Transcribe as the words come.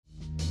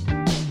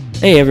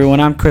Hey everyone,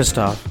 I'm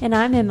Christoph. And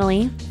I'm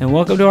Emily. And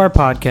welcome to our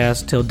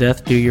podcast, Till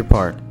Death Do Your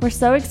Part. We're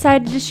so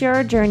excited to share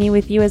our journey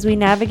with you as we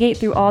navigate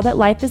through all that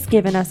life has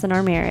given us in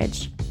our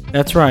marriage.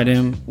 That's right,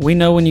 Em. We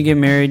know when you get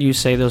married, you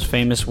say those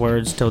famous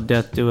words, till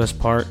death do us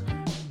part.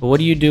 But what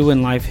do you do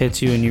when life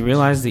hits you and you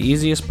realize the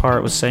easiest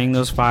part was saying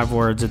those 5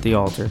 words at the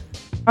altar?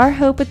 Our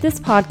hope with this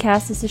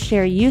podcast is to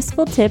share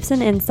useful tips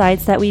and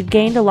insights that we've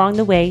gained along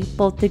the way,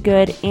 both the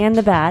good and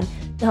the bad,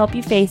 to help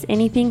you face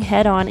anything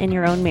head on in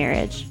your own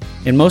marriage.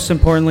 And most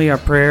importantly, our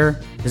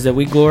prayer is that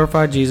we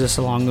glorify Jesus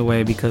along the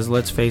way because,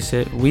 let's face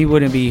it, we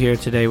wouldn't be here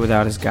today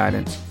without his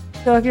guidance.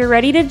 So if you're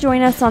ready to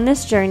join us on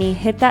this journey,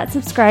 hit that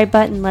subscribe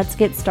button. Let's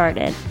get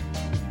started.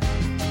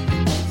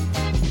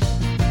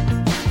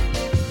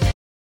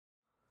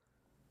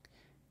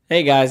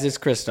 Hey guys, it's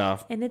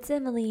Christoph. And it's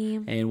Emily.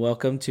 And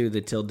welcome to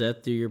the Till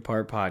Death Do Your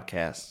Part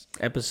podcast,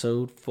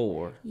 episode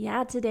 4.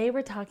 Yeah, today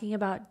we're talking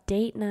about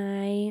date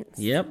nights.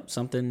 Yep,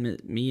 something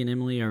me and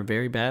Emily are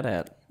very bad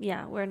at.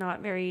 Yeah, we're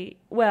not very,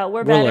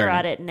 we're better learning.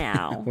 at it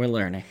now. We're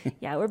learning.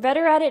 Yeah, we're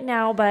better at it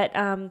now, but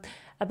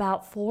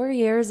about 4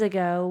 years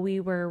ago, we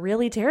were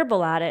really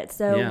terrible at it.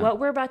 So what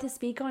we're about to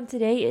speak on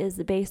today is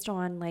based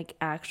on like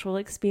actual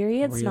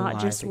experience, Real not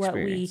life just what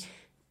experience. we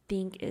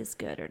think is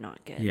good or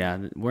not good. Yeah,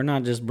 we're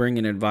not just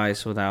bringing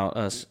advice without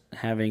us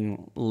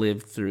having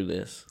lived through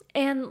this.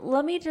 And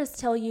let me just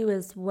tell you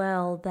as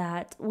well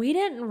that we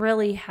didn't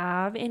really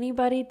have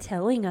anybody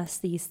telling us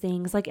these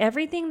things. Like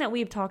everything that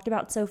we've talked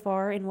about so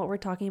far and what we're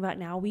talking about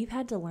now, we've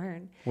had to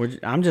learn.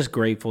 I'm just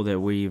grateful that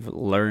we've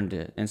learned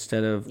it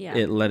instead of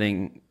it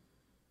letting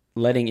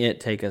it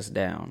take us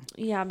down.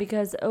 Yeah,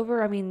 because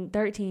over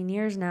 13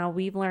 years now,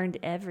 we've learned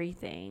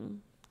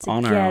everything together.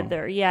 On our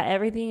own. Yeah,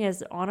 everything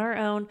is on our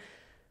own.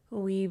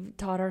 We've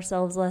taught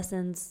ourselves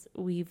lessons.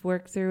 We've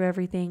worked through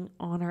everything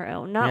on our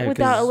own. Not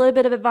without a little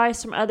bit of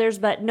advice from others,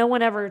 but no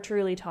one ever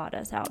truly taught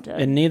us how to.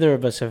 And neither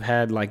of us have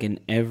had like an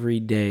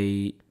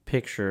everyday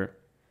picture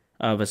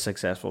of a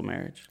successful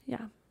marriage.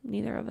 Yeah,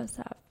 neither of us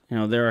have. You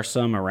know, there are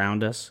some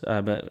around us,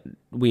 but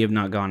we have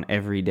not gone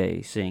every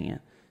day seeing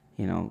it.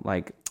 You know,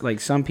 like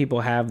some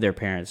people have their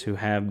parents who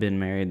have been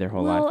married their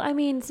whole life. Well, I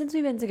mean, since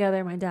we've been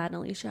together, my dad and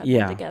Alicia have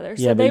been together.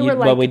 So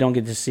but we don't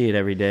get to see it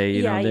every day.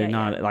 You know, they're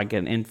not like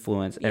an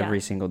influence every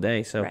single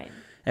day. So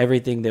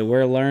everything that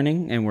we're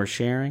learning and we're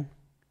sharing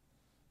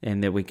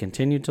and that we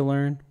continue to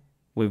learn,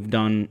 we've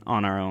done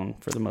on our own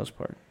for the most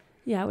part.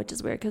 Yeah, which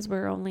is weird because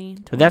we're only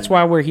 20. But that's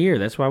why we're here.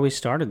 That's why we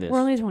started this. We're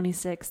only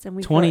 26.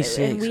 And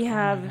 26. And we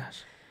have... Oh my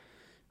gosh.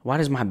 Why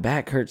does my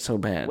back hurt so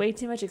bad? Way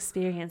too much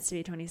experience to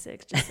be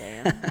 26, just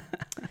saying.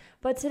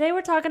 But today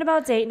we're talking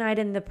about date night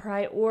and the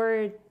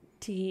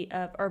priority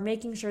of, or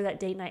making sure that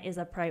date night is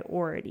a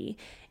priority.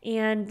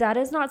 And that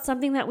is not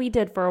something that we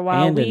did for a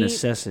while. And a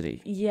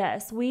necessity.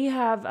 Yes, we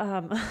have...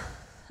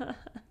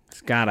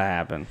 It's got to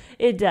happen.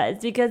 It does,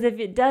 because if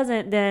it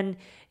doesn't, then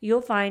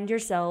you'll find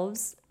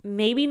yourselves...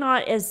 Maybe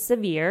not as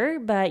severe,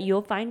 but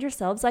you'll find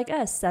yourselves like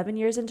us. 7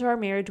 years into our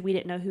marriage, we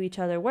didn't know who each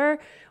other were.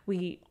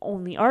 We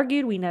only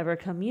argued. We never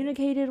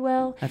communicated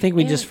well. I think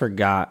we just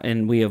forgot,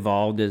 and we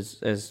evolved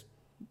as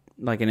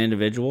like an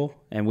individual,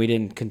 and we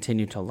didn't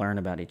continue to learn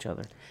about each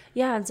other.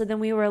 Yeah, and so then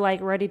we were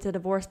like ready to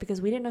divorce because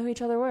we didn't know who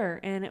each other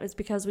were. And it was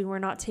because we were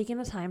not taking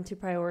the time to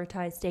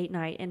prioritize date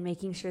night and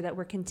making sure that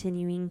we're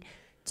continuing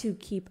to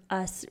keep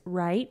us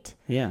right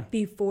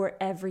before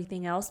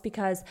everything else.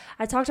 Because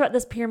I talked about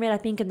this pyramid, I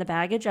think, in the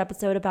baggage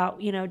episode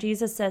about, you know,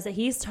 Jesus says that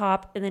he's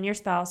top and then your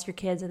spouse, your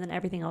kids, and then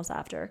everything else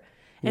after.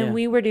 And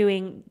we were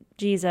doing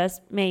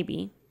Jesus,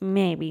 maybe,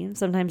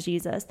 sometimes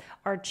Jesus,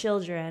 our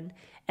children,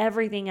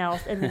 everything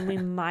else, and then we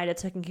might have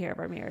taken care of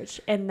our marriage.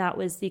 And that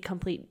was the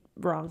complete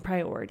wrong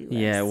priority list.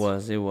 Yeah,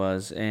 it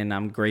was. And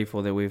I'm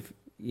grateful that we've,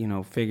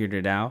 figured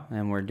it out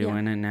and we're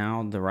doing it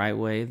now the right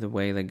way, the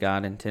way that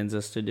God intends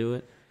us to do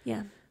it.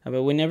 Yeah.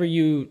 But whenever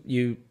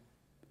you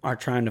are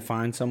trying to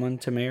find someone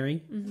to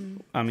marry,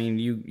 I mean,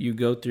 you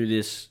go through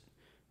this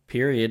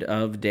period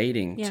of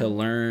dating to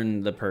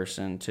learn the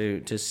person,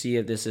 to see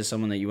if this is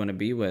someone that you want to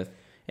be with.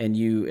 And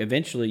you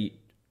eventually,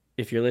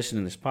 if you're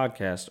listening to this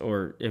podcast,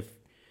 or if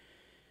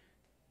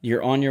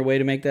you're on your way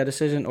to make that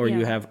decision, or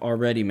you have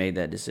already made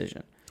that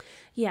decision.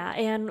 Yeah,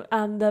 and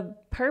the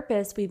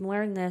purpose, we've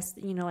learned this,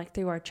 like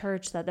through our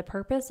church, that the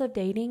purpose of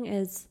dating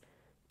is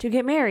to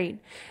get married.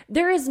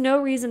 There is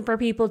no reason for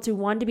people to,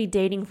 one, to be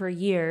dating for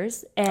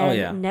years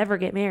and never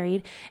get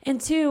married, and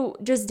two,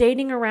 just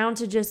dating around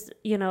to just,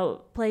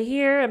 play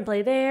here and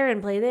play there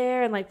and play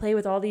there and like play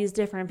with all these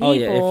different people. Oh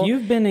yeah, if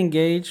you've been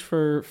engaged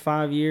for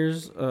 5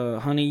 years,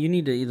 honey, you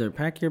need to either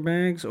pack your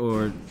bags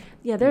or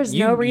there's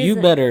no reason.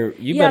 You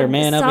better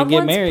man up and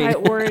get married.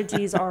 Someone's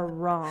priorities are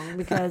wrong,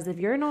 because if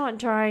you're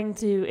not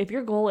if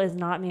your goal is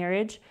not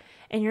marriage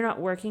and you're not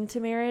working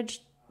to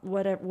marriage,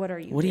 what are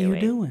you doing? What are you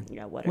doing?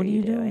 Yeah, what are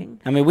you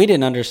doing? I mean, we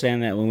didn't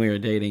understand that when we were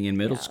dating in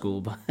middle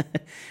school,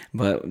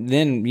 but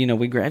then,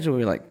 we graduated,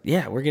 we were like,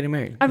 yeah, we're getting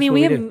married. I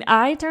mean,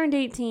 I turned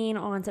 18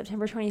 on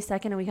September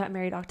 22nd and we got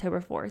married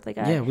October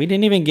 4th. We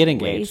didn't even get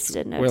engaged.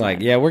 We're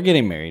like, yeah, we're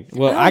getting married.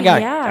 Well, I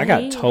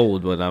got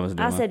told what I was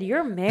doing. I said,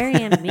 you're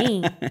marrying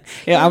me.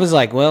 I was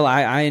like, well,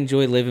 I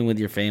enjoy living with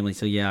your family,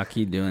 so yeah, I'll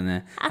keep doing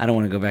that. I don't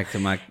want to go back to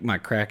my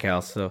crack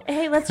house. So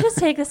hey, let's just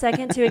take a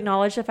second to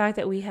acknowledge the fact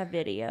that we have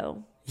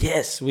video.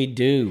 Yes, we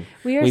do.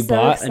 We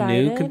bought excited.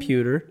 A new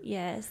computer.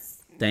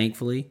 Yes.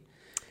 Thankfully.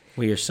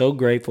 We are so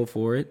grateful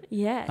for it.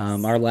 Yes.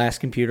 Our last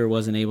computer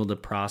wasn't able to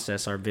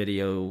process our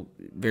video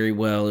very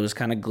well. It was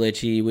kind of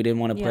glitchy. We didn't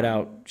want to put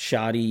out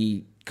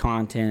shoddy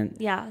content.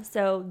 Yeah,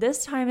 so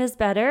this time is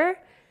better.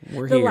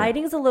 The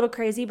lighting's a little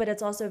crazy, but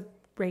it's also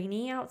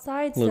rainy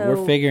outside. Look,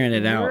 we're figuring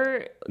it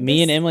out.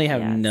 Me and Emily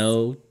have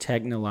no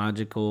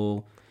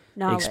technological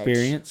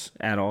experience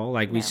at all.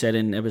 Like we said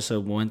in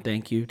episode 1,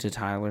 thank you to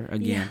Tyler.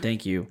 Again,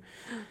 thank you.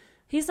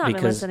 He's not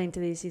been listening to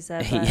these, he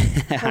said,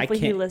 but hopefully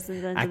he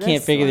listens into this. I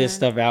can't figure this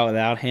stuff out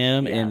without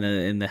him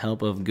and the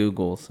help of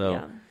Google.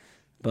 So,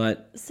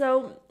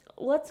 So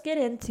let's get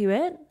into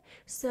it.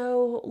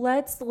 So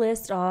let's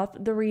list off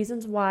the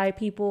reasons why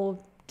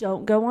people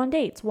don't go on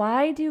dates.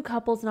 Why do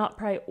couples not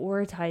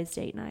prioritize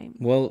date night?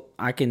 Well,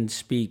 I can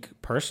speak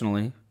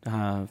personally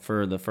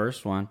for the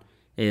first one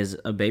is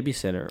a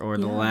babysitter or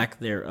the lack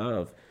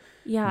thereof.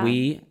 Yeah.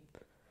 We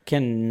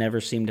can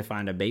never seem to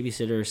find a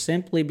babysitter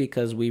simply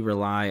because we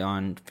rely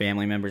on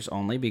family members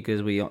only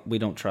because we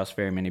don't trust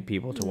very many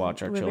people to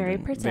watch our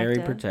children. Very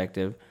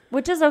protective.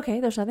 Which is okay.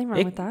 There's nothing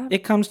wrong with that.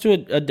 It comes to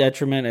a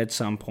detriment at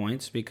some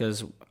points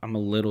because I'm a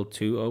little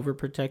too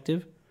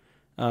overprotective.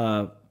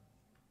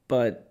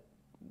 But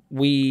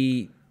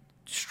we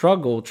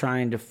struggle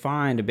trying to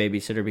find a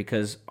babysitter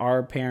because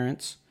our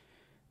parents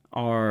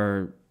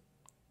are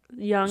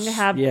young,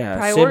 have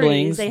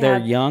priorities. Siblings. They're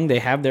young. They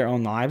have their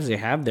own lives. They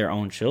have their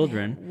own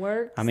children.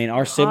 Work. I mean,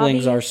 our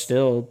siblings are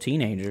still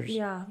teenagers.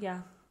 Yeah.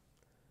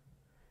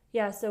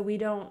 So we're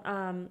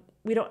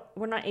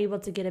not able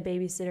to get a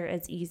babysitter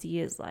as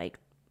easy as like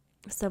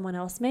someone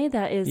else may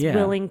that is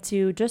willing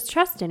to just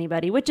trust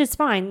anybody, which is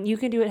fine. You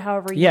can do it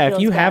however you feel. Yeah, if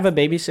you have a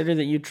babysitter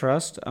that you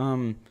trust,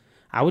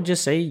 I would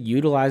just say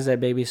utilize that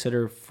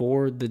babysitter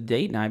for the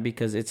date night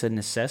because it's a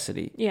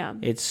necessity. Yeah.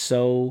 It's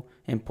so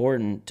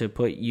important to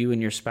put you and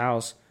your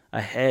spouse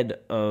ahead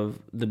of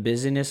the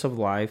busyness of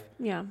life.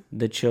 Yeah.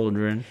 The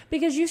children.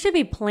 Because you should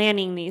be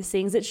planning these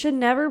things. It should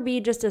never be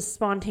just as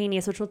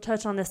spontaneous, which we'll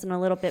touch on this in a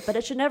little bit, but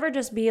it should never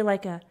just be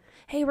like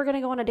hey, we're going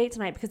to go on a date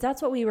tonight because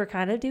that's what we were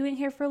kind of doing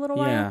here for a little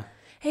while. Yeah.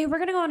 Hey, we're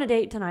going to go on a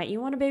date tonight.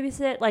 You want to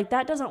babysit? Like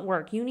that doesn't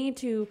work. You need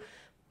to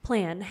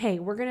plan. Hey,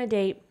 we're going to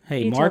date.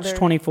 Hey, March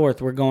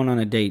 24th, we're going on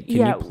a date.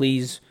 Can you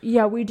please?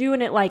 Yeah, we're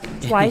doing it like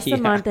twice a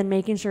month and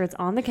making sure it's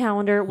on the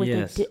calendar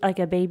with a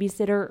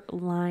babysitter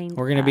lined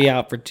We're going to be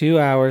out for 2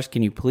 hours.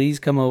 Can you please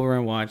come over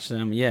and watch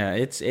them? Yeah,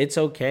 it's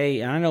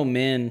okay. And I know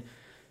men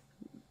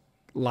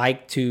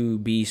like to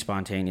be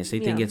spontaneous. They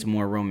think it's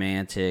more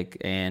romantic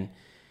and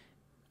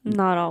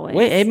not always.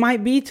 Wait, it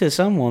might be to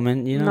some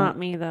woman, Not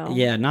me though.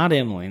 Yeah, not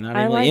Emily.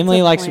 Like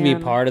Emily likes to be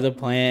part of the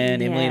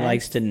plan. Yes. Emily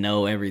likes to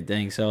know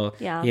everything. So,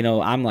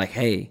 I'm like,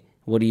 hey,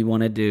 what do you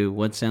want to do?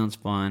 What sounds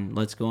fun?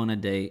 Let's go on a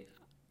date.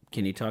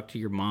 Can you talk to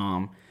your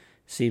mom?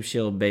 See if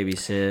she'll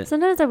babysit.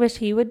 Sometimes I wish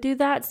he would do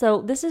that.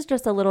 So this is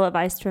just a little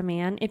advice to a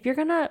man. If you're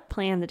going to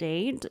plan the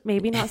date,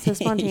 maybe not so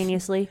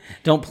spontaneously.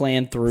 Don't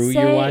plan through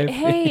your wife.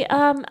 Hey,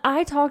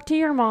 I talked to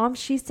your mom.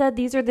 She said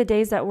these are the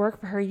days that work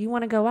for her. You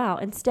want to go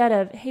out. Instead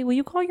of, hey, will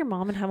you call your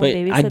mom and have a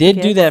babysit? I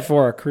did do that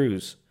for our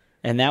cruise.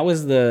 And that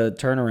was the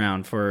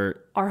turnaround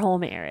for our whole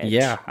marriage.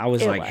 Yeah. I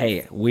was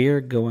hey,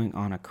 we're going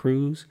on a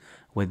cruise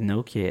with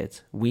no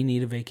kids. We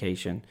need a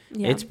vacation.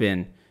 Yeah. It's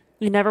been...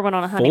 We never went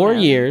on a honeymoon. 4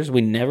 years.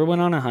 We never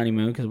went on a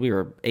honeymoon because we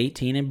were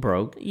 18 and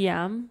broke.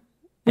 Yeah.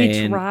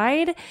 We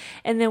tried.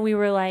 And then we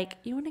were like,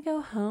 you want to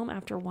go home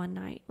after one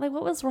night? Like,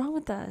 what was wrong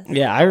with us?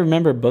 Yeah, I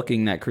remember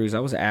booking that cruise. I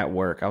was at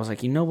work. I was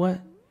like, you know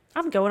what?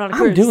 I'm going on a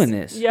cruise. I'm doing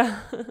this. Yeah.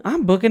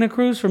 I'm booking a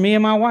cruise for me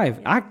and my wife.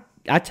 Yeah.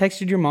 I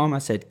texted your mom. I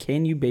said,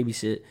 can you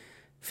babysit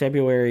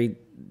February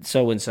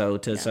so-and-so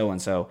to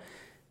so-and-so?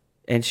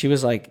 And she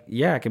was like,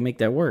 yeah, I can make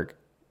that work.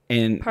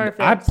 And perfect.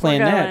 I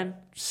planned that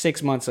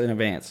 6 months in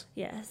advance.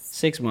 Yes.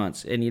 6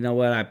 months. And you know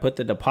what? I put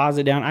the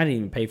deposit down. I didn't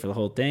even pay for the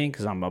whole thing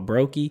because I'm a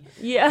brokey.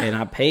 Yeah. And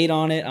I paid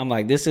on it. I'm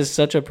like, this is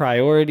such a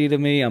priority to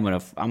me. I'm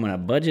gonna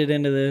budget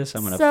into this.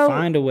 I'm gonna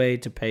find a way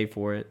to pay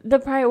for it. The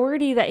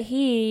priority that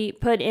he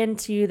put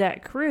into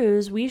that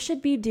cruise, we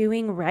should be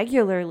doing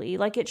regularly.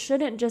 Like it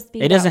shouldn't just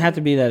be. It doesn't have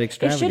to be that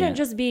extravagant. It shouldn't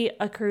just be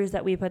a cruise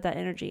that we put that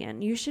energy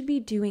in. You should be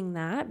doing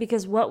that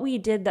because what we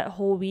did that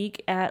whole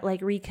week at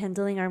like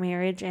rekindling our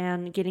marriage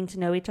and getting to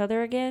know each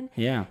other again.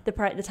 Yeah.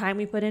 The time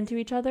we put into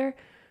each other.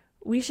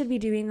 We should be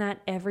doing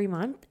that every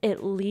month,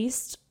 at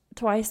least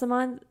twice a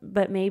month,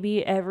 but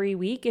maybe every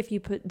week if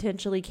you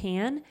potentially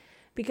can,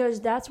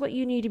 because that's what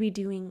you need to be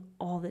doing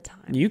all the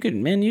time. You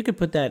could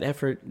put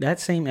that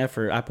same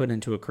effort I put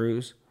into a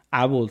cruise.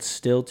 I will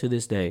still to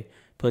this day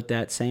put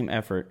that same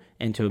effort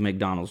into a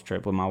McDonald's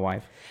trip with my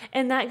wife.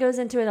 And that goes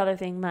into another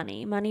thing,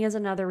 money. Money is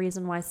another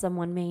reason why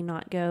someone may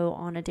not go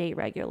on a date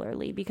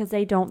regularly, because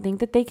they don't think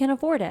that they can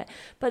afford it.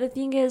 But the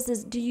thing is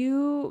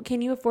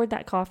can you afford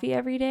that coffee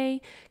every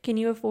day? Can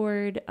you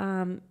afford,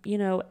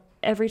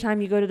 every time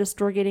you go to the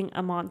store getting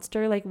a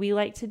Monster like we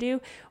like to do?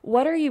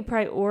 What are you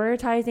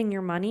prioritizing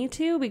your money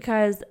to?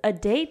 Because a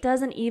date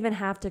doesn't even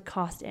have to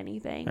cost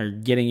anything. Or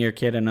getting your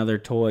kid another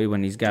toy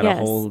when he's got a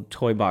whole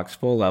toy box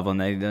full of them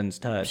that he doesn't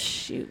touch.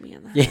 Shoot me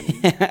in the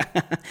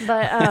head.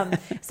 But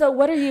so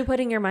what are you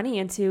putting your money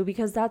into?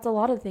 Because that's a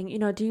lot of things.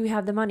 Do you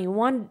have the money?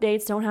 One,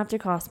 dates don't have to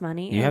cost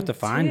money. You have to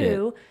find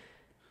it.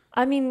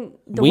 I mean,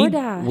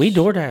 DoorDash. We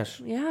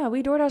DoorDash. Yeah,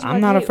 we DoorDash.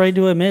 I'm not afraid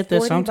to admit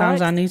that sometimes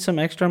 $40. I need some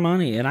extra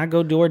money, and I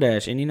go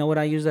DoorDash. And you know what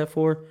I use that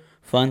for?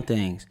 Fun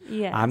things.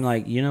 Yeah. I'm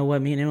like, you know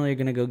what? Me and Emily are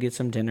going to go get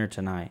some dinner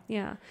tonight.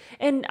 Yeah.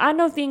 And I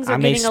know things are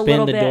getting a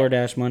little bit... I may spend the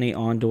DoorDash money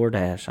on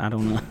DoorDash. I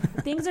don't know.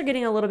 Things are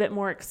getting a little bit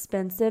more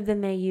expensive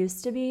than they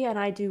used to be, and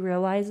I do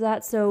realize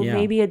that. So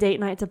maybe a date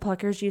night to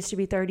Pluckers used to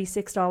be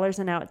 $36,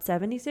 and now it's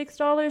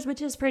 $76,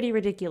 which is pretty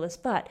ridiculous.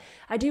 But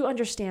I do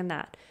understand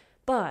that.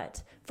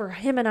 But for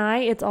him and I,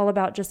 it's all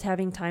about just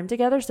having time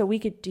together. So we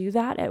could do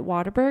that at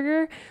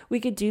Whataburger.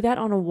 We could do that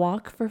on a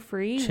walk for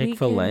free.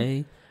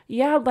 Chick-fil-A.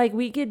 Yeah, like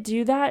we could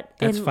do that.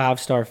 That's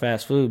 5-star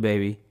fast food,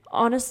 baby.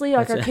 Honestly,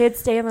 like our kids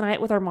staying the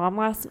night with my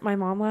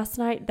mom last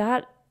night.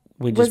 That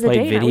we just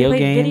played video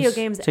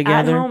games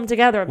together. At home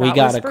together. We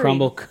got a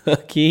crumble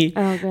cookie.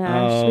 Oh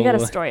gosh, we got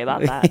a story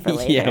about that for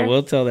later. Yeah,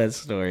 we'll tell that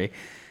story.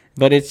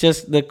 But it's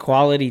just the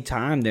quality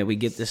time that we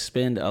get to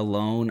spend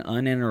alone,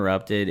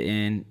 uninterrupted,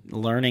 in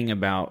learning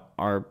about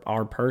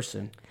our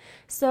person.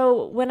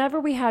 So whenever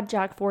we had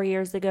Jack 4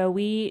 years ago,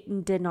 we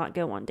did not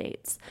go on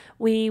dates.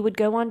 We would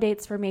go on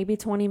dates for maybe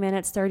 20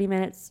 minutes, 30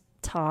 minutes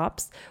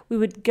tops. We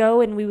would go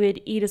and we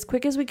would eat as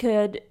quick as we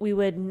could. We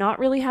would not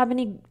really have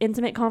any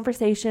intimate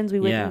conversations.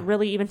 We wouldn't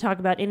really even talk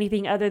about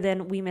anything other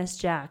than we miss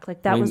Jack.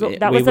 Like that was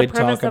the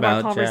premise of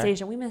our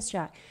conversation. Jack. We miss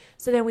Jack.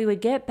 So then we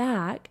would get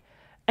back,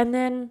 and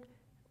then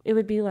it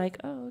would be like,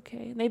 oh,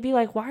 okay. And they'd be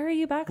like, why are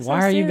you back so soon?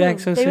 Why are you back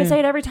so soon? They would say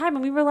it every time.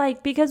 And we were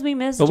like, because we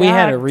missed Jack. But we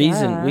had a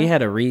reason. Duh. We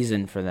had a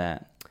reason for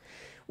that.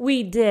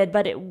 We did,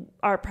 but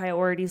our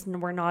priorities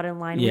were not in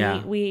line.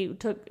 Yeah. It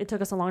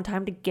took us a long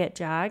time to get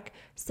Jack.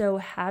 So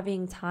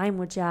having time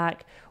with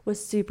Jack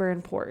was super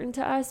important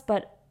to us.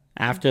 But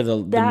after the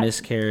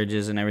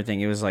miscarriages and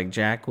everything, it was like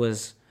Jack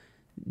was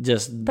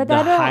just the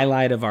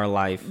highlight of our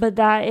life. But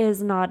that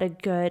is not a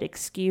good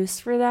excuse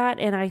for that,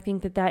 and I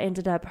think that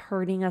ended up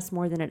hurting us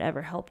more than it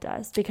ever helped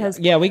us, because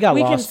we got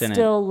lost in it. We can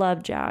still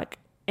love Jack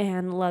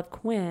and love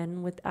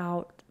Quinn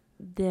without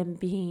them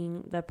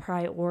being the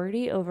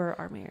priority over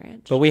our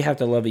marriage. But we have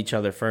to love each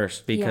other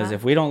first, because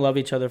if we don't love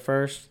each other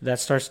first, that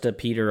starts to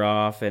peter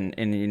off and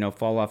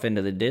fall off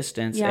into the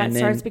distance. Yeah, and it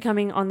starts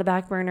becoming on the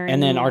back burner.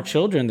 And then our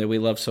children that we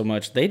love so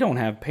much, they don't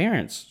have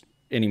parents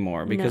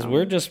anymore, because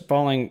we're just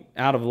falling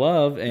out of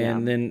love,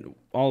 and then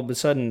all of a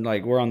sudden,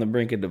 like, we're on the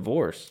brink of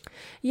divorce.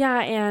 Yeah,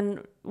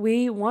 and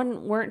we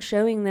weren't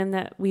showing them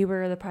that we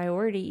were the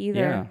priority either.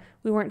 Yeah.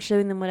 We weren't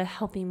showing them what a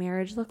healthy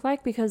marriage looked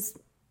like, because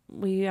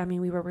we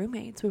were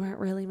roommates. We weren't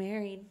really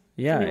married.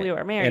 Yeah, we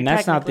were married, and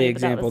that's not the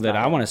example that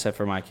I want to set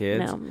for my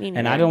kids. No, me neither.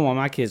 And I don't want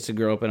my kids to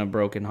grow up in a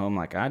broken home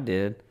like I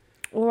did.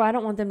 Or I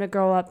don't want them to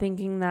grow up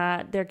thinking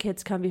that their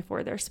kids come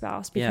before their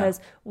spouse, because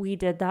we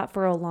did that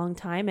for a long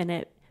time, and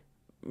it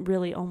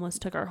really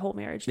almost took our whole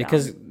marriage down.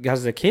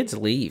 Because the kids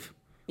leave.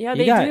 Yeah,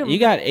 they do. You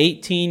got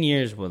 18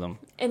 years with them.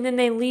 And then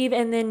they leave,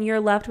 and then you're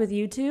left with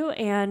you two.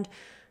 And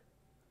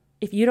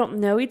if you don't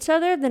know each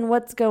other, then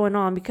what's going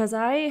on? Because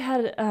I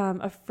had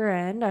a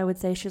friend, I would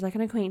say she's like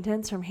an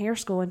acquaintance from hair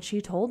school, and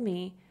she told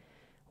me,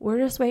 we're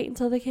just waiting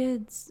until the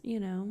kids,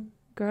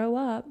 grow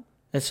up.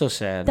 That's so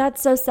sad.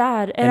 That's so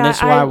sad. And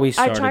that's why we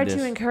started I tried this.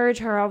 to encourage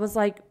her. I was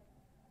like,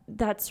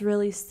 that's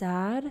really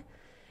sad.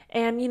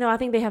 And, I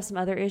think they have some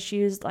other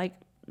issues, like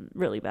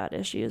really bad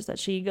issues that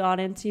she got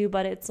into.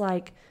 But it's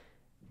like,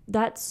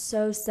 that's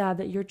so sad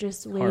that you're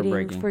just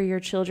waiting for your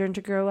children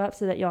to grow up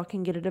so that y'all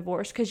can get a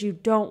divorce, because you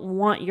don't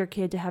want your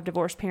kid to have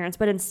divorced parents.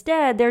 But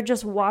instead, they're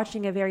just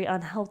watching a very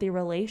unhealthy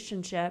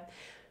relationship.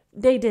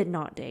 They did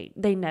not date.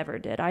 They never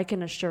did. I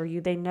can assure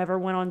you, they never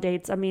went on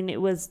dates. I mean,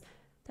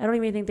 I don't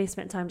even think they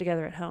spent time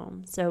together at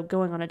home. So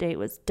going on a date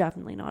was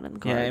definitely not in the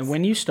cards. Yeah, and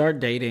when you start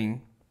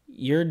dating,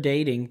 you're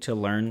dating to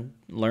learn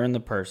the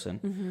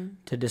person,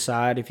 to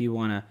decide if you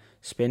want to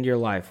spend your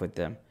life with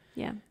them.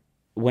 Yeah.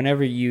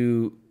 Whenever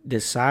you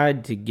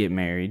decide to get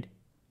married,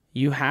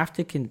 you have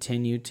to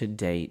continue to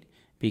date,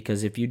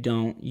 because if you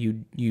don't,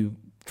 you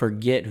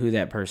forget who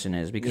that person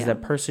is, because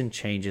that person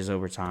changes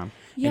over time.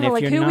 Yeah, and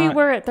like who we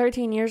were at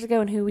 13 years ago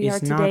and who we are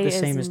today is not the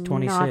same as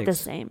 26. Not the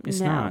same. It's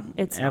no, not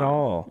it's at not.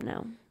 all.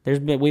 No.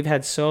 We've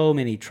had so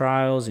many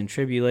trials and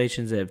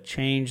tribulations that have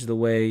changed the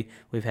way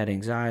we've had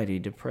anxiety,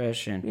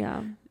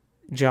 depression,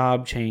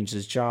 job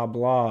changes, job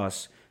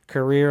loss,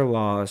 career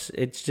loss.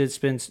 It's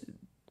just been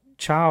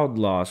child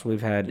loss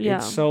we've had.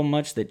 It's so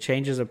much that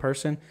changes a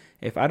person.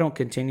 If I don't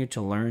continue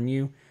to learn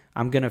you,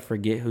 I'm going to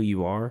forget who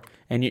you are.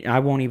 And I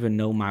won't even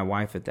know my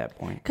wife at that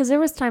point. Because there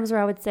was times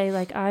where I would say,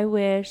 like, I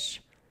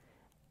wish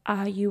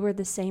you were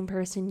the same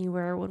person you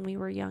were when we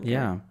were younger.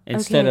 Yeah.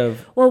 Instead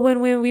of... Well, when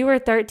we were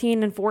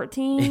 13 and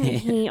 14,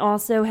 he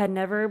also had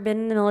never been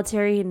in the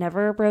military. He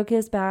never broke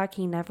his back.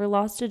 He never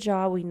lost a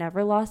job. We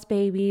never lost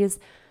babies.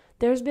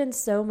 There's been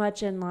so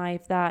much in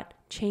life that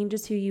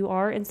changes who you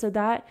are. And so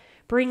that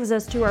brings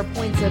us to our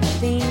points of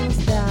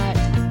things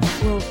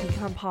that will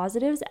become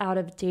positives out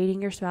of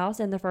dating your spouse.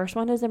 And the first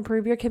one is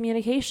improve your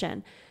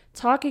communication.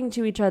 Talking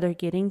to each other,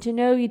 getting to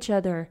know each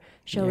other,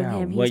 showing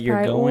him he's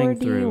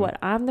priority, what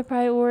I'm the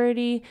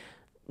priority,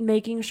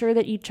 making sure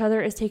that each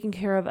other is taken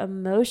care of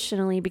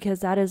emotionally, because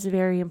that is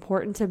very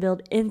important to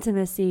build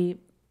intimacy,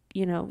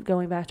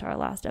 going back to our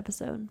last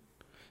episode.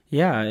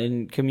 Yeah,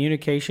 and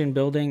communication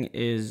building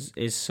is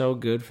so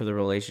good for the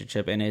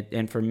relationship.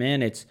 And for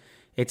men, it's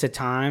a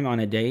time on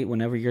a date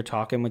whenever you're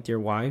talking with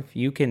your wife,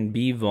 you can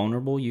be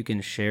vulnerable, you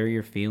can share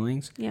your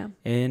feelings. Yeah.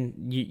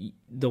 And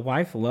the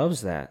wife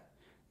loves that.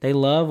 They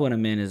love when a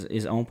man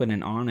is open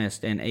and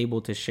honest and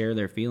able to share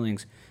their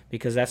feelings,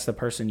 because that's the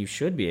person you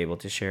should be able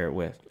to share it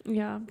with.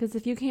 Yeah, because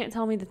if you can't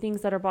tell me the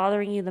things that are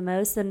bothering you the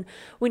most, then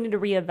we need to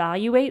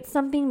reevaluate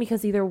something,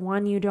 because either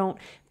one, you don't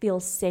feel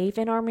safe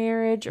in our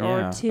marriage,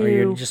 or two, or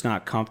you're just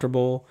not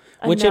comfortable,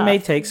 which it may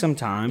take some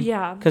time.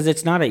 Yeah. Because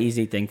it's not an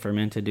easy thing for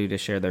men to do, to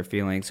share their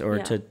feelings or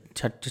to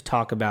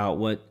talk about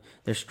what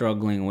they're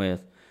struggling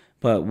with.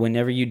 But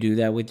whenever you do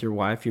that with your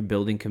wife, you're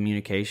building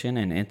communication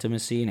and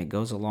intimacy, and it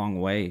goes a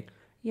long way.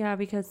 Yeah,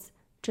 because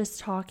just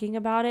talking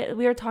about it,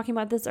 we were talking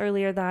about this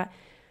earlier, that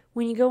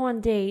when you go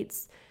on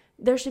dates,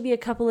 there should be a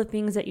couple of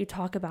things that you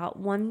talk about.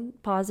 One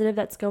positive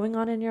that's going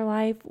on in your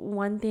life,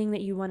 one thing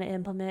that you want to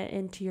implement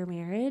into your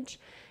marriage,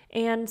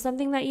 and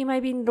something that you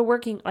might be to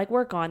work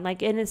on.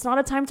 And it's not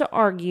a time to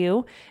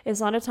argue. It's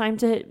not a time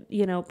to,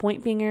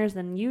 point fingers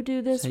and you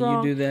do this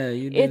wrong. You do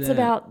that. It's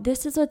about,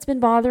 this is what's been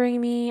bothering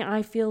me.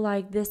 I feel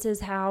like this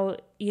is how,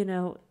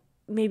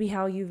 maybe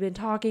how you've been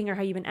talking or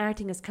how you've been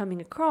acting is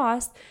coming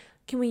across.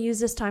 Can we use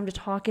this time to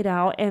talk it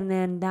out? And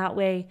then that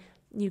way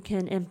you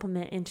can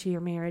implement into your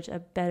marriage a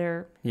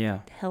better,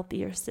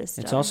 healthier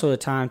system. It's also a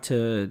time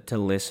to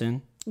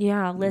listen.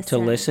 Yeah, listen.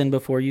 To listen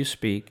before you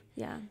speak.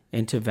 Yeah.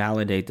 And to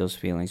validate those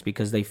feelings,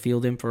 because they feel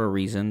them for a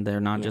reason. They're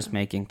not just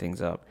making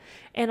things up.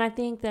 And I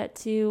think that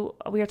too,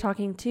 we are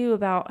talking too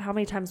about how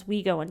many times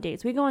we go on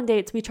dates. We go on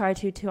dates, we try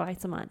to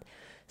twice a month.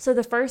 So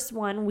the first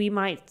one, we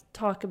might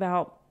talk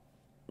about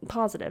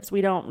positives.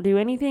 We don't do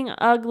anything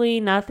ugly,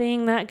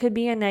 nothing that could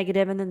be a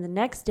negative. And then the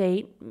next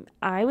date,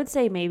 I would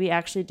say maybe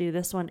actually do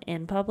this one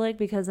in public,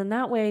 because in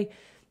that way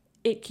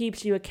it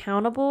keeps you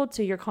accountable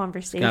to your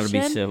conversation. It's got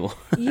to be civil.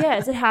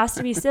 Yes, it has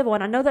to be civil.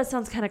 And I know that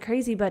sounds kind of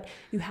crazy, but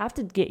you have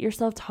to get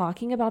yourself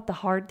talking about the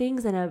hard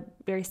things in a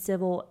very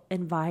civil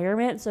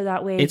environment, so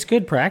that way it's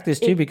good practice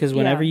too, because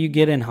whenever you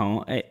get at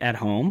home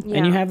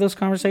and you have those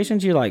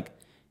conversations, you're like,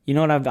 you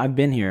know what, I've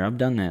been here, I've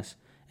done this.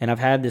 And I've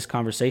had this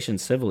conversation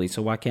civilly,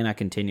 so why can't I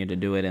continue to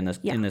do it in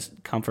this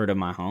comfort of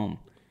my home?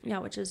 Yeah,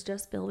 which is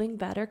just building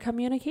better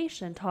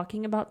communication,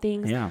 talking about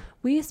things. Yeah.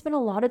 We spend a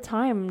lot of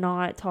time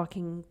not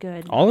talking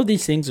good. All of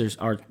these things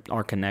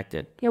are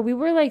connected. Yeah, we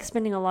were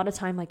spending a lot of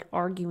time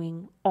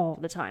arguing all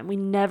the time. We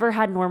never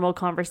had normal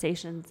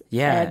conversations.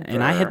 Yeah, ever.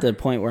 and I hit the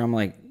point where I'm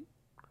like,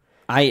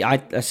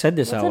 I said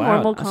this out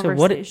loud. Normal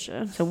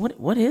conversation?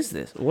 What is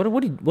this?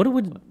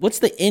 What's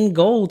the end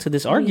goal to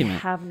this argument? We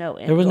have no end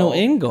goal. There was no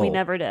end goal. We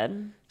never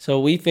did. So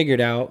we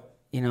figured out,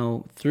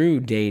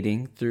 through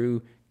dating,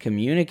 through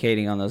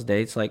communicating on those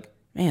dates,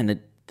 man, the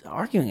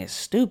arguing is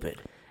stupid.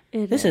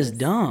 This is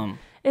dumb.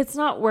 It's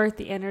not worth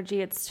the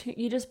energy.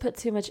 You just put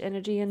too much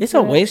energy into it. It's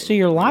a waste of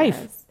your life.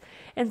 Yes.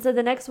 And so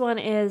the next one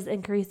is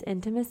increase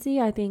intimacy.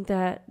 I think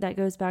that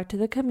goes back to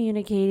the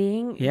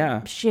communicating,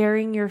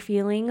 sharing your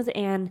feelings,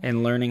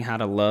 and learning how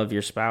to love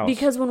your spouse.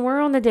 Because when we're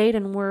on the date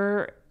and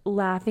we're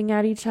laughing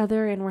at each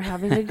other and we're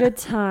having a good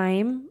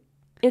time,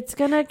 it's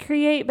going to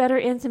create better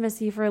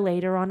intimacy for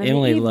later on in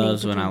Emily the evening.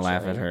 Loves when I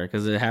laugh at her,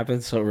 because it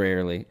happens so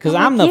rarely. Because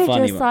I'm the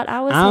funny one.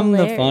 I'm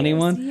the funny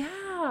one. Yeah.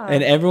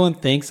 And everyone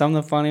thinks I'm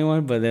the funny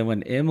one, but then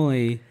when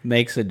Emily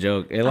makes a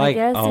joke, oh my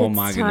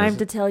goodness. It's time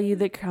to tell you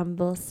the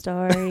crumble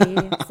story.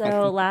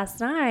 So last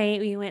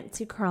night we went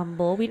to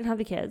Crumble. We didn't have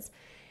the kids.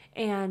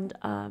 And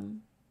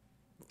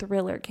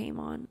Thriller came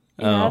on.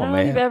 And I don't know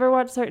if you've ever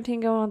watched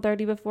 13 Going on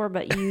 30 before,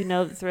 but you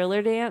know the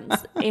Thriller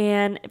dance.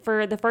 And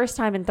for the first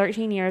time in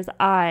 13 years,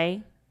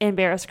 I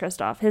embarrassed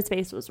Christoph. His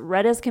face was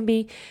red as can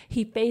be.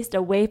 He faced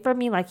away from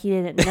me like he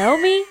didn't know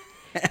me.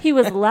 He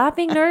was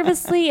laughing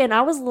nervously, and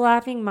I was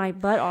laughing my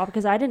butt off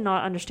because I did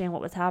not understand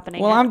what was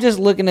happening. Well, I'm just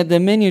looking at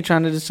the menu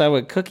trying to decide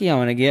what cookie I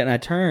want to get, and I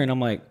turn, I'm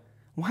like,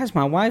 why is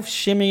my wife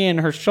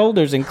shimmying her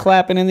shoulders and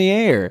clapping in the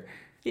air?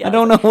 I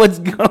don't know what's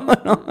going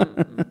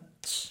on.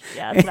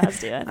 Yeah, that's what I was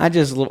doing. I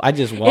just walked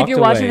away. If you're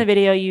watching the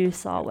video, you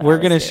saw what we're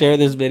going to share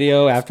this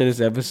video after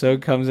this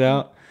episode comes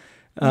out.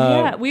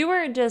 Yeah, we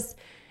were just...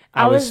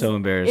 I was so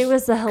embarrassed. It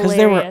was hilarious. Because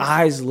there were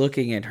eyes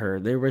looking at her.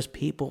 There was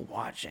people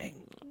watching.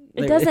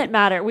 It doesn't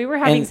matter. We were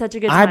having such a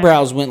good time.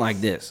 Eyebrows went like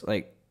this.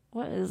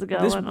 what is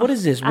going on? What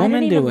is this woman doing? I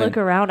didn't even look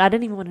around. I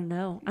didn't even want to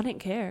know. I didn't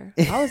care.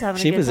 I was having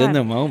a good time. She was in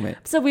the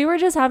moment. So we were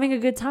just having a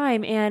good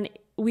time, and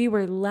we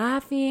were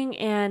laughing,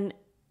 and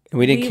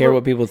we didn't care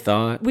what people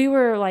thought. We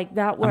were like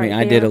that. I mean,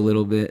 I did a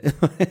little bit.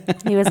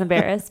 He was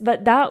embarrassed,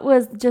 but that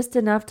was just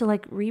enough to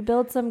like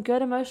rebuild some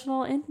good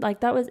emotional,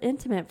 that was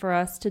intimate for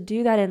us to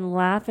do that and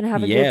laugh and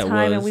have a good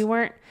time. And we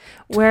weren't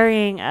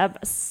worrying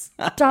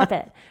stop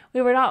it.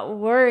 We were not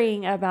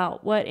worrying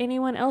about what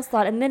anyone else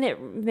thought. And then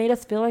it made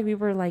us feel like we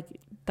were like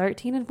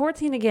 13 and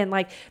 14 again.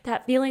 Like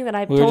that feeling that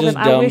I told him,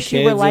 I wish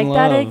you were like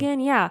that again.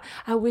 Yeah.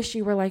 I wish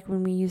you were like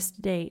when we used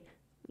to date.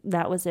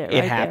 That was it.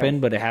 It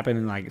happened, but it happened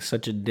in like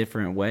such a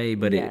different way.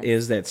 But it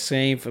is that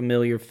same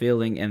familiar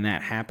feeling, and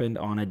that happened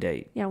on a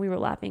date. Yeah, we were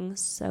laughing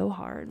so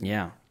hard.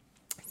 Yeah.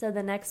 So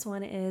the next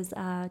one is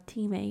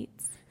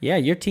teammates. Yeah,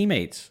 your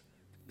teammates.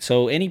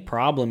 So any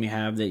problem you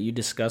have that you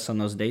discuss on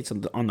those dates,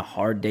 on the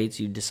hard dates,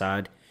 you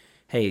decide,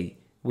 hey,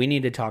 we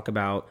need to talk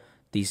about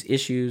these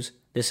issues.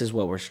 This is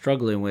what we're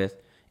struggling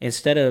with.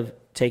 Instead of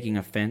taking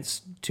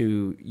offense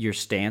to your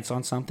stance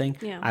on something,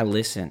 I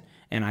listen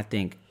and I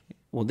think,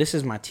 well, this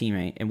is my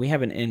teammate, and we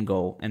have an end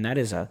goal, and that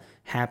is a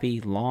happy,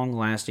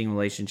 long-lasting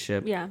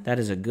relationship. Yeah. That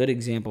is a good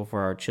example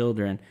for our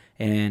children.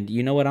 And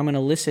you know what? I'm going to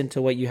listen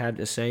to what you have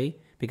to say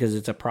because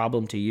it's a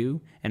problem to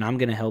you, and I'm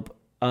going to help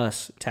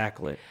us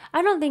tackle it.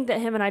 I don't think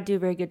that him and I do a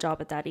very good job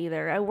at that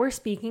either. We're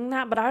speaking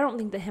that, but I don't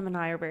think that him and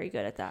I are very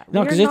good at that.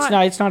 No, because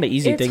it's not an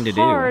easy thing to do. It's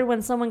hard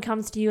when someone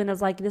comes to you and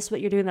is like, this is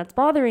what you're doing that's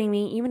bothering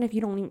me, even if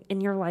you don't,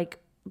 and you're like,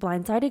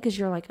 blindsided because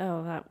you're like,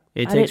 oh,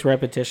 it takes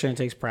repetition, it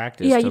takes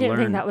practice. Yeah, you didn't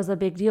think that was a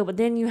big deal, but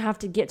then you have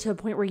to get to a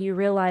point where you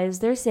realize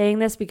they're saying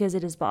this because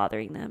it is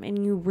bothering them,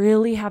 and you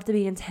really have to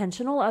be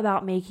intentional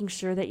about making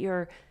sure that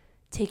you're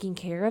taking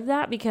care of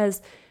that.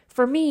 Because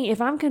for me,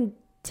 if I'm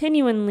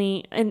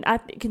continuously, and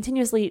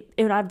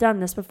I've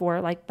done this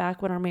before, like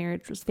back when our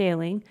marriage was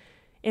failing,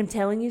 am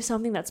telling you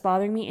something that's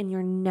bothering me and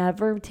you're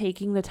never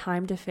taking the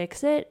time to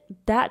fix it,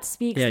 that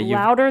speaks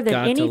louder than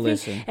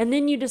anything. And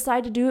then you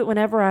decide to do it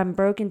whenever I'm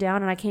broken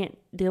down and I can't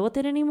deal with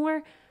it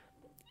anymore.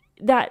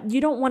 That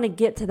you don't want to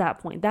get to that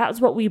point. That's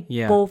what we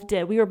both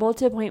did. We were both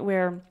to a point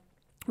where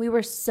we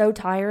were so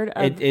tired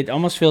of it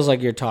almost feels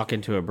like you're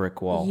talking to a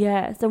brick wall.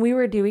 Yes. And we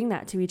were doing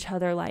that to each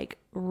other like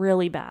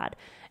really bad.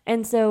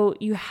 And so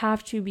you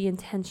have to be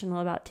intentional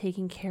about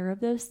taking care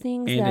of those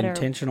things. And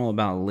intentional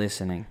about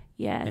listening.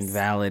 Yes. And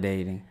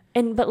validating.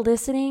 But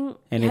listening,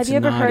 and have you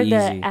ever heard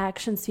that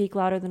actions speak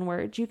louder than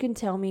words? You can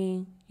tell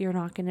me you're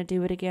not going to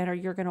do it again or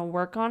you're going to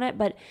work on it,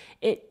 but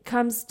it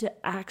comes to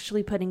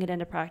actually putting it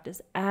into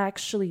practice,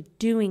 actually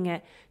doing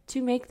it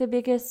to make the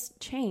biggest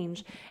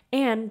change.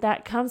 And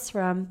that comes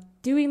from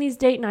doing these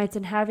date nights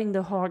and having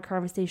the hard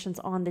conversations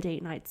on the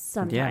date nights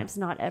sometimes,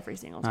 not every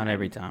single time. Not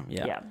every time,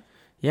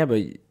 Yeah,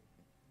 but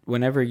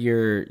whenever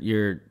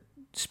you're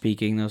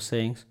speaking those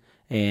things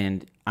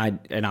and I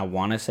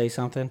want to say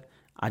something,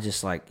 I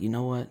just like, you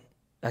know what?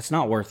 That's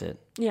not worth it.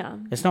 Yeah.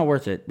 It's not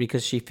worth it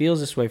because she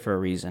feels this way for a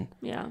reason.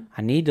 Yeah.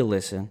 I need to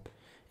listen.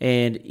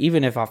 And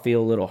even if I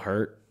feel a little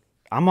hurt,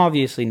 I'm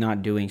obviously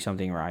not doing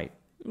something right.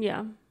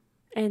 Yeah.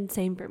 And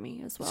same for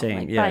me as well.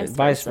 Same, like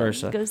vice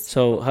versa.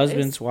 So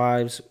husbands,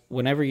 wives,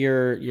 whenever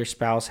your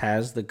spouse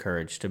has the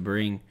courage to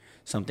bring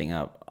something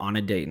up on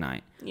a date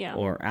night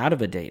or out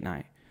of a date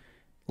night,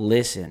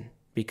 listen,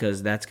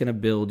 because that's going to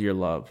build your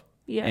love.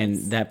 Yes.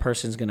 And that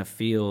person's going to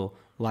feel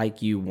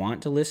like you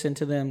want to listen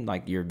to them,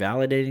 like you're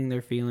validating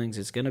their feelings.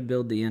 It's going to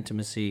build the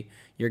intimacy.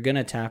 You're going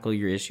to tackle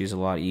your issues a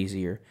lot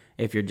easier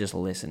if you're just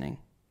listening.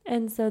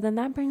 And so then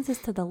that brings us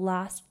to the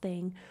last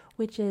thing,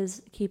 which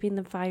is keeping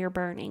the fire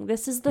burning.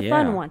 This is the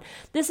fun one.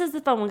 This is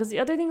the fun one because the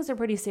other things are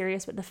pretty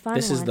serious, but the fun one.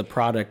 This is the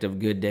product of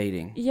good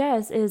dating.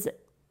 Yes, is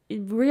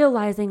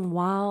realizing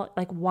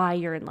why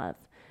you're in love.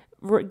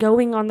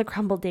 Going on the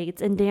crumble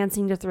dates and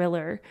dancing to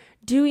Thriller,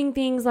 doing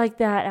things like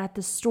that at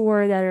the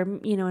store that are,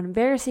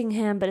 embarrassing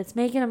him, but it's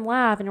making him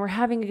laugh and we're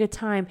having a good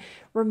time.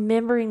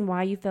 Remembering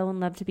why you fell in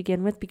love to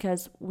begin with,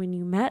 because when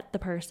you met the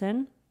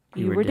person,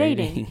 you were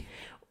dating.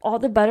 All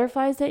the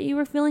butterflies that you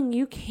were feeling,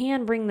 you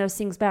can bring those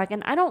things back.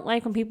 And I don't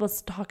like when people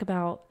talk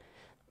about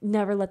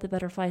never let the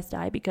butterflies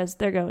die, because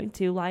they're going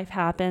to. Life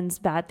happens,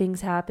 bad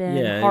things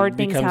happen, hard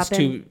things happen. It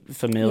becomes too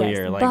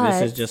familiar.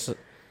 Yes, this is just...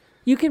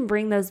 You can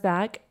bring those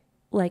back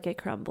like a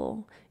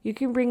crumble. You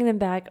can bring them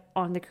back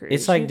on the cruise.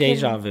 It's like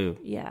deja vu.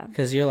 Yeah.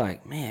 Because you're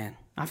like, man,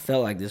 I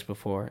felt like this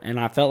before. And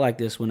I felt like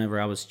this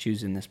whenever I was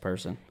choosing this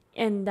person.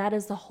 And that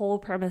is the whole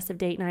premise of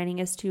date nighting,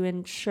 is to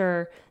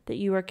ensure that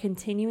you are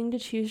continuing to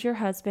choose your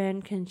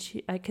husband,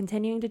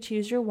 continuing to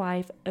choose your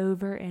wife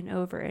over and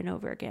over and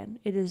over again.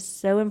 It is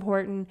so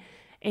important,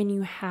 and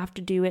you have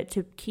to do it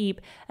to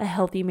keep a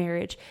healthy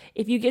marriage.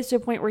 If you get to a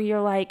point where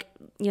you're like,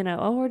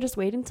 we're just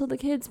waiting until the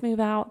kids move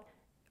out,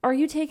 are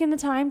you taking the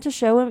time to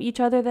show each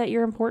other that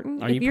you're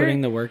important? Are you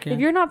putting the work in? If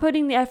you're not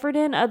putting the effort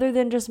in, other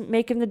than just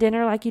making the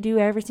dinner like you do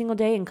every single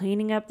day and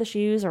cleaning up the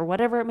shoes or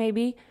whatever it may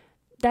be,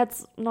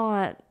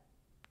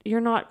 you're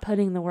not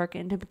putting the work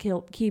in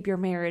to keep your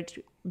marriage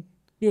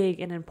big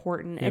and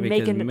important and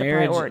making it the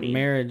priority.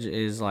 Marriage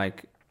is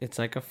like it's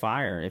like a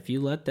fire. If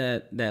you let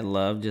that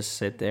love just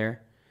sit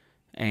there,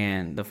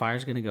 and the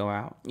fire's going to go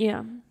out.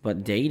 Yeah.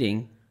 But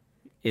dating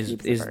is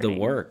the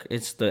work.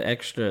 It's the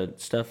extra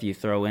stuff you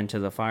throw into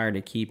the fire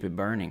to keep it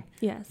burning.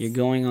 Yes. You're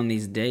going on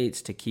these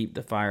dates to keep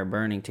the fire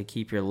burning, to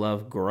keep your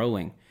love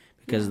growing,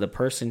 because the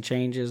person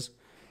changes.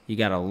 You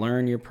got to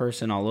learn your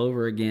person all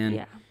over again.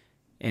 Yeah.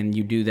 And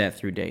you do that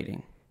through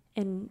dating.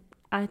 And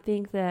I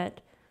think that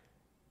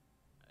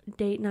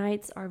date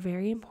nights are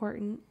very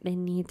important. They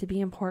need to be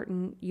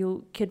important.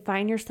 You could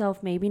find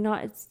yourself, maybe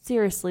not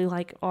seriously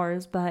like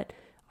ours, but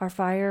our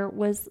fire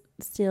was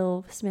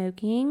still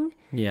smoking.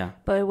 Yeah.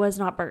 But it was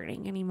not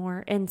burning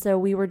anymore. And so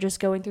we were just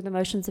going through the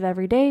motions of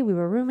every day. We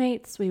were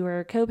roommates. We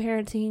were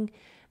co-parenting.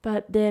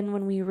 But then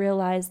when we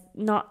realized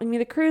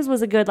the cruise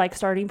was a good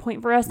starting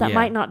point for us. That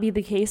might not be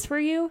the case for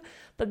you.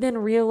 But then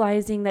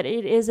realizing that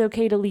it is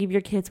okay to leave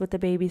your kids with a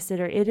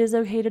babysitter. It is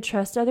okay to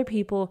trust other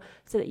people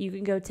so that you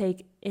can go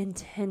take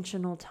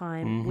intentional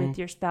time with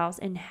your spouse,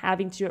 and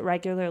having to do it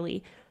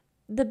regularly.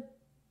 The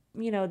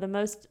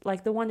most,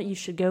 the one that you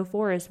should go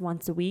for is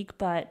once a week.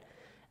 But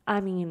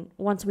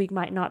once a week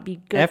might not be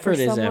good for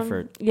someone. Effort is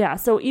effort. Yeah.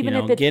 So even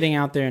if it's getting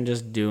out there and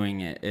just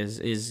doing it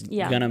is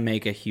going to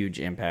make a huge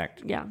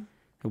impact. Yeah.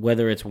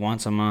 Whether it's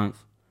once a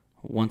month,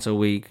 once a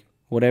week,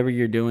 whatever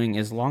you're doing,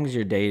 as long as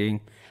you're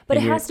dating. But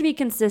it has to be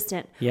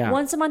consistent. Yeah.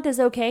 Once a month is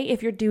okay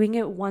if you're doing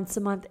it once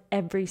a month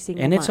every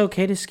single month. And it's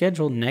okay to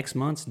schedule next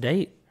month's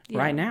date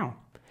right now.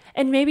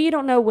 And maybe you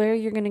don't know where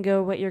you're going to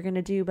go, what you're going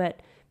to do,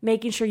 but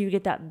making sure you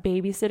get that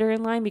babysitter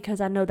in line,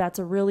 because I know that's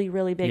a really,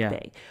 really big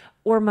thing.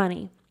 Or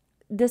money.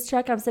 This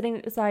check, I'm setting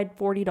aside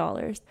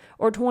 $40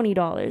 or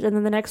 $20, and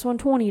then the next one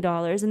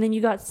 $20, and then you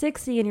got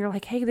 $60, and you're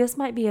like, hey, this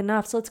might be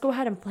enough, so let's go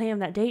ahead and plan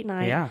that date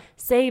night. Yeah.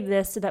 Save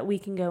this so that we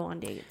can go on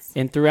dates.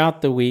 And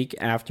throughout the week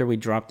after we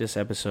drop this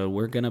episode,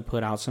 we're going to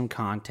put out some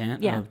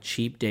content of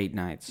cheap date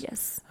nights.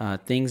 Yes.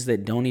 Things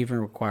that don't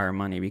even require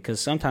money, because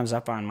sometimes I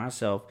find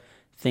myself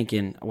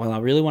thinking, well, I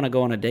really want to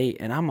go on a date,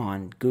 and I'm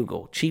on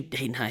Google, cheap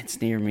date nights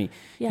near me.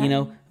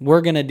 Yeah. We're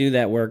going to do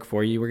that work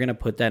for you. We're going to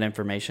put that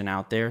information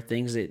out there,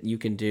 things that you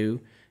can do.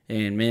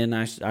 And man,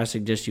 I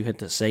suggest you hit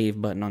the save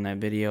button on that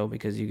video,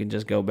 because you can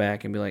just go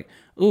back and be like,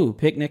 ooh,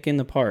 picnic in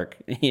the park.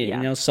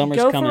 Summer's coming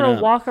up. Go for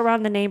a walk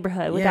around the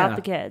neighborhood without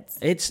the kids.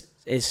 It's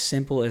as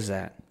simple as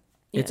that.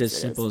 It's as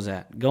simple as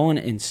that. Going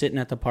and sitting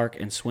at the park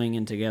and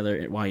swinging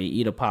together while you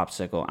eat a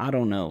popsicle. I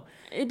don't know.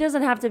 It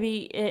doesn't have to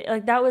be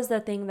that was the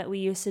thing that we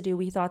used to do.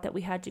 We thought that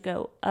we had to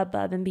go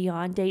above and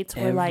beyond. Dates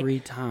were every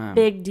time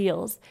big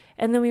deals.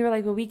 And then we were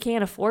like, well, we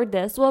can't afford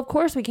this. Well, of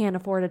course we can't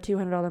afford a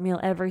 $200 meal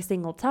every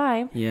single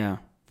time. Yeah.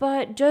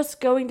 But just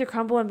going to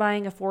Crumble and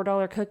buying a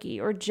 $4 cookie,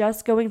 or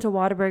just going to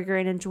Whataburger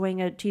and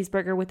enjoying a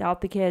cheeseburger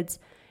without the kids,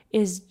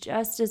 is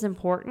just as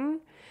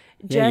important.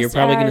 Yeah, you're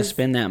probably going to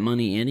spend that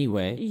money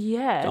anyway.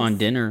 Yes. On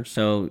dinner.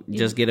 So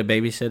just get a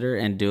babysitter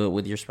and do it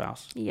with your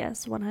spouse.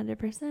 Yes,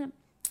 100%.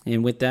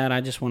 And with that, I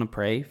just want to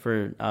pray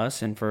for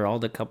us and for all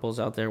the couples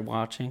out there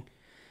watching,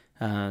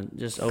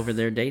 just over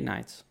their date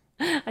nights.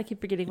 I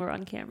keep forgetting we're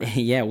on camera.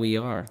 Yeah, we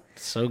are.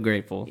 So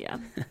grateful. Yeah.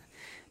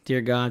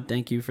 Dear God,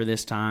 thank you for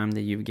this time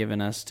that you've given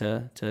us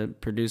to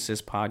produce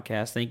this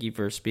podcast. Thank you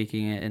for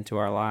speaking it into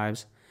our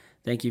lives.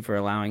 Thank you for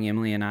allowing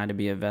Emily and I to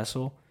be a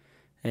vessel.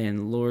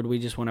 And Lord, we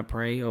just want to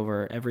pray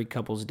over every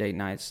couple's date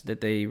nights, that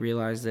they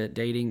realize that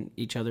dating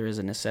each other is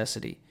a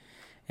necessity,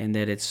 and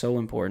that it's so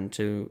important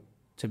to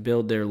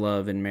build their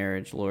love in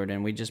marriage, Lord.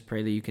 And we just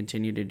pray that you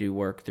continue to do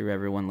work through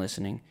everyone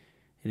listening.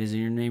 It is in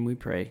your name we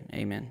pray.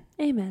 Amen.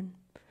 Amen.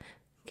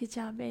 Good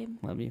job, babe.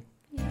 Love you.